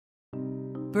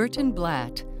Burton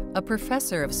Blatt, a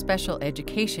professor of special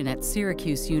education at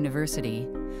Syracuse University,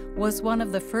 was one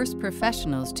of the first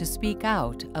professionals to speak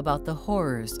out about the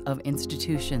horrors of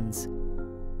institutions.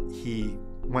 He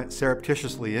went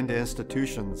surreptitiously into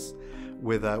institutions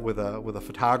with a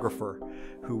photographer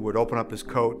who would open up his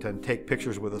coat and take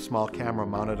pictures with a small camera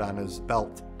mounted on his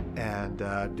belt, and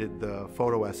did the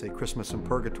photo essay Christmas in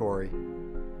Purgatory.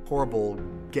 Horrible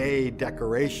gay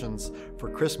decorations for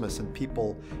Christmas and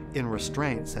people in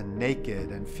restraints and naked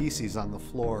and feces on the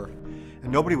floor.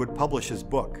 And nobody would publish his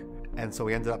book, and so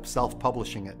he ended up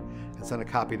self-publishing it and sent a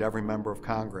copy to every member of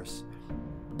Congress.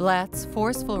 Blatt's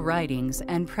forceful writings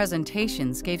and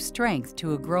presentations gave strength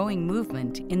to a growing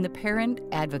movement in the parent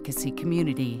advocacy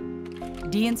community,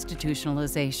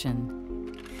 deinstitutionalization.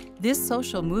 This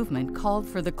social movement called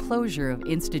for the closure of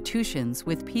institutions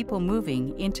with people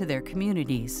moving into their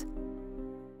communities.